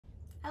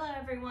Hello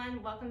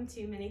everyone, welcome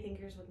to Mini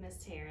Thinkers with Miss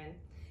Taryn.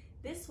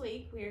 This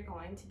week we are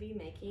going to be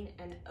making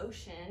an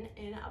ocean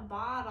in a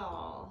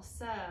bottle.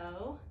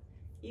 So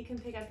you can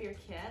pick up your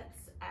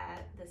kits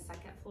at the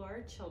second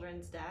floor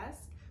children's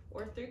desk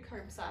or through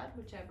curbside,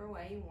 whichever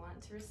way you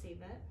want to receive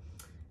it.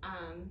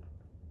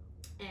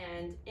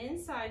 And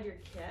inside your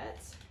kit,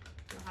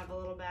 you'll have a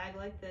little bag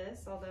like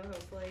this, although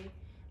hopefully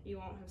you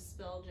won't have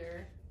spilled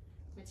your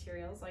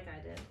materials like I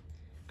did.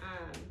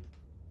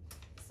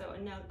 So a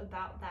note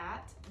about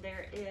that,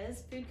 there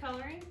is food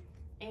coloring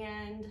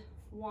and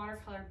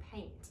watercolor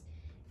paint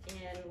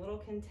in little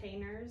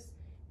containers,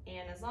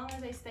 and as long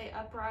as they stay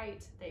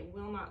upright, they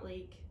will not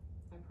leak,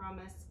 I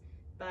promise.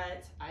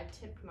 But I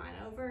tipped mine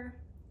over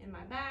in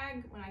my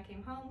bag when I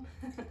came home,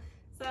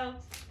 so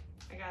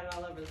I got it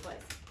all over the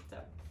place. So,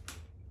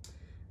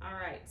 all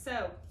right,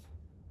 so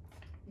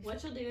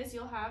what you'll do is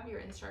you'll have your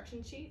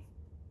instruction sheet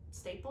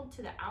stapled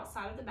to the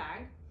outside of the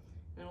bag.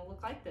 And it'll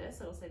look like this.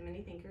 It'll say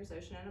Mini Thinkers,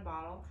 Ocean in a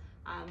Bottle.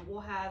 We'll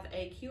have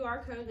a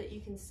QR code that you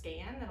can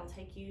scan that'll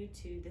take you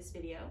to this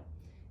video.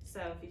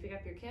 So if you pick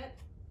up your kit,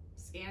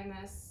 scan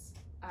this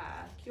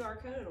QR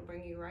code, it'll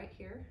bring you right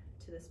here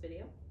to this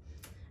video.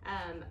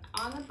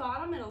 On the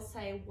bottom, it'll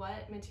say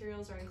what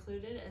materials are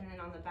included, and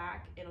then on the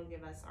back, it'll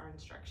give us our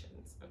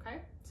instructions,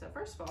 okay? So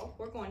first of all,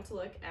 we're going to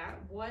look at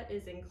what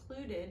is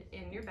included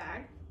in your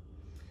bag.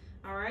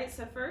 All right,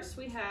 so first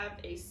we have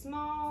a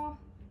small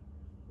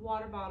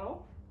water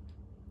bottle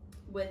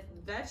with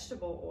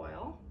vegetable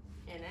oil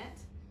in it.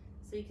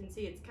 So you can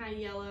see it's kind of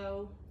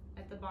yellow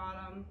at the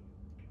bottom.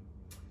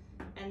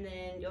 And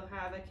then you'll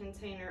have a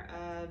container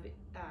of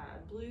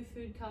blue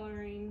food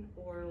coloring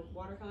or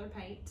watercolor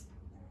paint.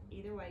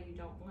 Either way, you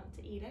don't want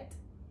to eat it.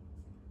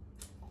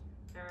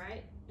 All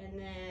right, and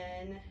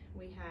then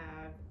we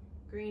have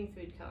green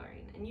food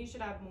coloring. And you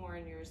should have more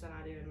in yours than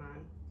I do in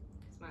mine,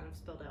 because mine have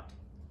spilled out.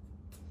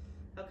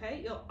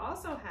 Okay, you'll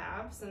also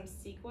have some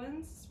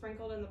sequins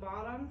sprinkled in the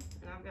bottom,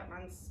 and I've got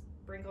mine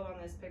sprinkled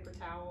on this paper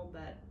towel,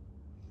 but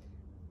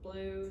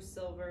blue,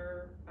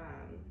 silver,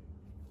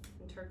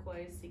 and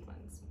turquoise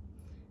sequins,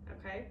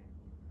 okay?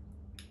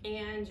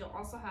 And you'll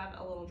also have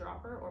a little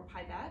dropper or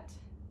pipette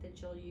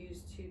that you'll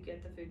use to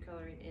get the food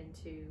coloring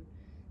into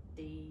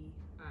the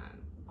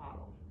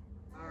bottle.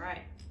 All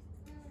right,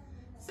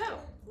 so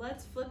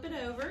let's flip it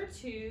over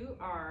to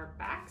our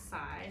back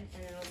side,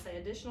 and it'll say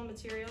additional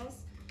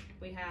materials.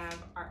 We have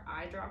our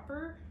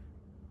eyedropper,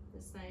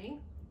 this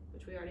thing,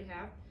 which we already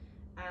have.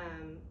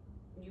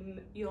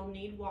 You'll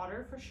need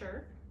water for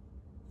sure.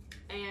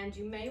 And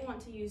you may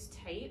want to use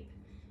tape,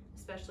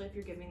 especially if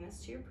you're giving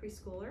this to your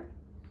preschooler,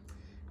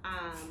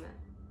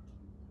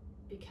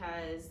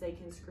 because they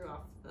can screw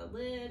off the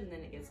lid and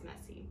then it gets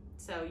messy.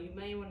 So you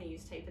may want to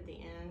use tape at the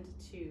end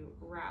to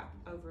wrap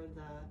over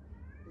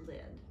the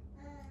lid,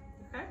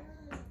 okay?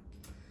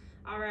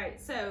 All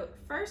right, so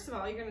first of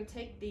all, you're gonna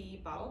take the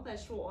bottle of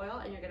vegetable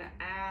oil and you're gonna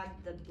add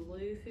the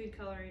blue food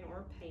coloring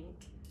or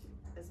paint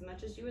as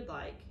much as you would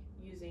like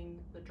using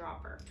the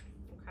dropper,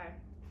 okay?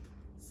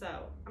 So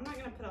I'm not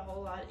gonna put a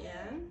whole lot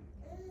in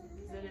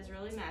because it is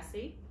really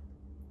messy.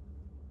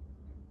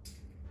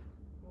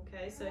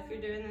 Okay, so if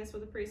you're doing this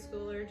with a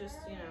preschooler, just,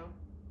 you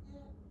know,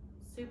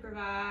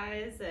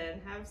 supervise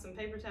and have some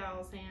paper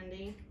towels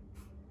handy.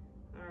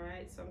 All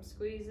right, so I'm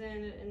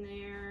squeezing it in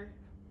there,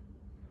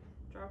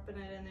 dropping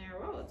it in there.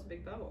 Whoa, it's a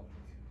big bubble.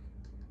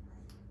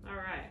 All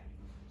right.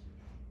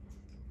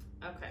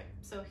 Okay,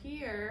 so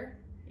here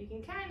you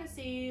can kind of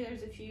see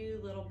there's a few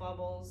little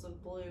bubbles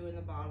of blue in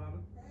the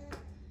bottom.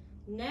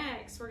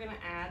 Next, we're gonna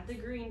add the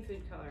green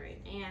food coloring,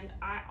 and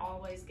I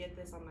always get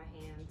this on my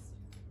hands.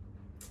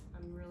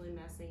 I'm really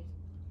messy.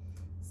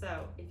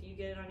 So if you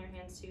get it on your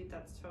hands too,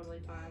 that's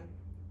totally fine.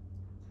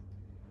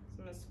 So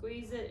I'm gonna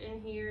squeeze it in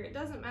here. It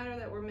doesn't matter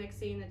that we're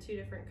mixing the two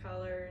different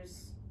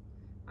colors.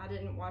 I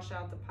didn't wash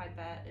out the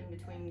pipette in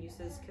between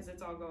uses because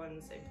it's all going in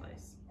the same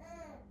place.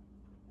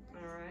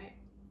 All right.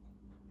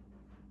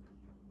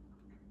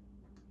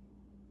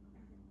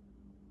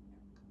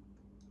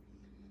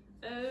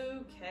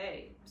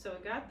 Okay, so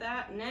we got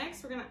that.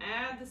 Next, we're gonna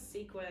add the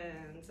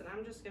sequins, and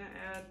I'm just gonna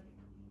add,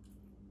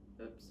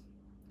 oops,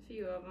 a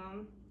few of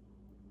them.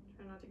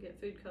 Try not to get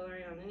food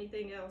coloring on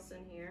anything else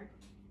in here.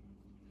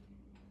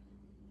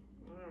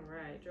 All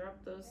right,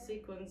 drop those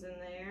sequins in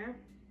there.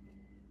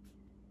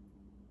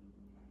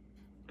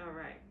 All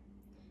right,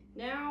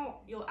 now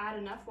you'll add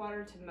enough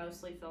water to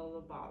mostly fill the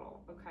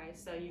bottle, okay?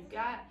 So you've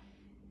got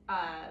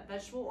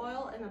vegetable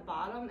oil in the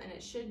bottom, and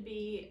it should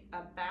be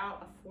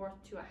about 1/4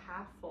 to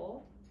 1/2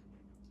 full.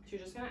 So you're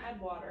just gonna add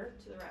water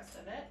to the rest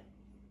of it.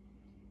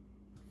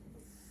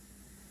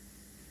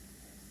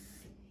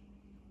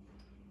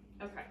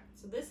 Okay,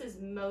 so this is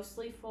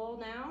mostly full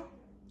now.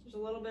 There's a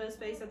little bit of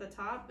space at the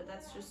top, but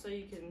that's just so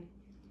you can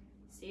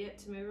see it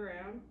to move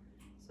around.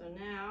 So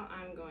now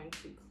I'm going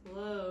to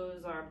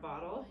close our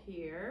bottle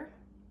here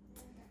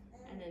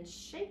and then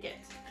shake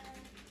it.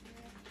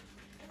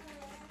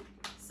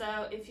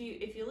 So if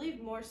you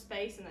leave more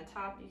space in the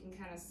top, you can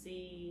kind of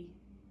see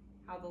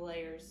how the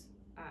layers,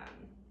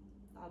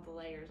 the how the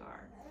layers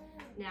are.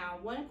 Now,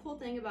 one cool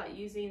thing about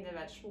using the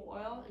vegetable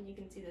oil, and you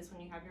can see this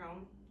when you have your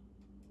own,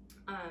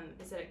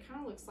 is that it kind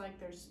of looks like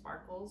there's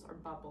sparkles or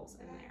bubbles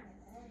in there.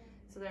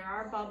 So there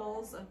are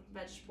bubbles of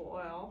vegetable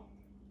oil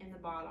in the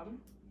bottom.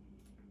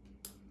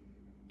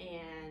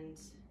 And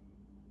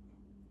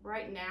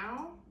right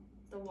now,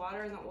 the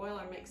water and the oil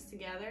are mixed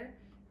together,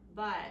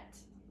 but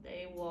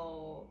they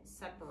will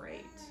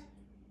separate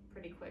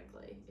pretty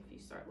quickly if you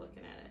start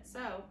looking at it.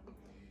 So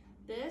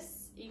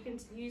this, you can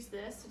use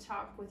this to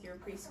talk with your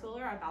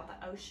preschooler about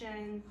the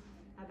ocean,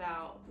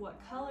 about what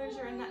colors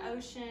are in the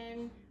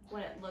ocean,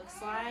 what it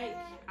looks like,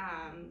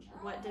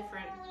 what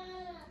different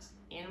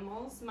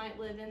animals might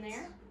live in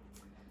there.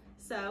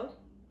 So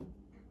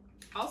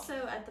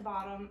also at the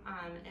bottom,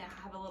 I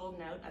have a little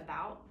note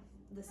about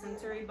the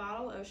sensory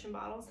bottle, ocean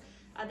bottles.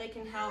 They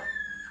can help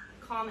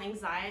calm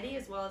anxiety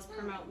as well as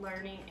promote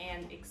learning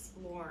and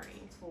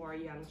exploring for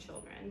young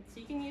children. So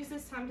you can use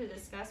this time to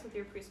discuss with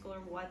your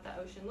preschooler what the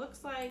ocean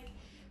looks like,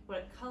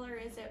 what color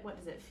is it, what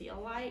does it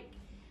feel like.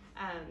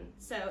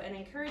 And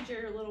encourage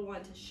your little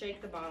one to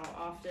shake the bottle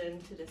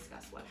often to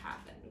discuss what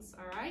happens,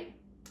 all right?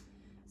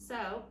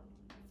 So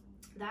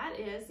that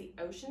is the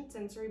ocean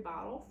sensory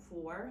bottle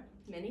for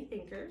mini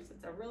thinkers.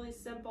 It's a really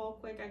simple,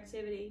 quick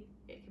activity.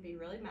 It can be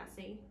really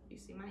messy. You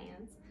see my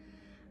hands.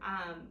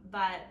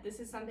 But this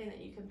is something that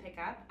you can pick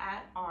up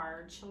at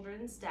our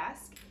children's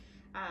desk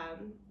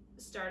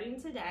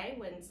starting today,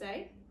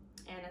 Wednesday,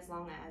 and as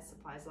long as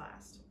supplies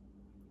last.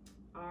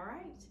 All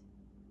right.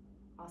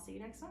 I'll see you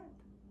next month.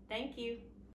 Thank you.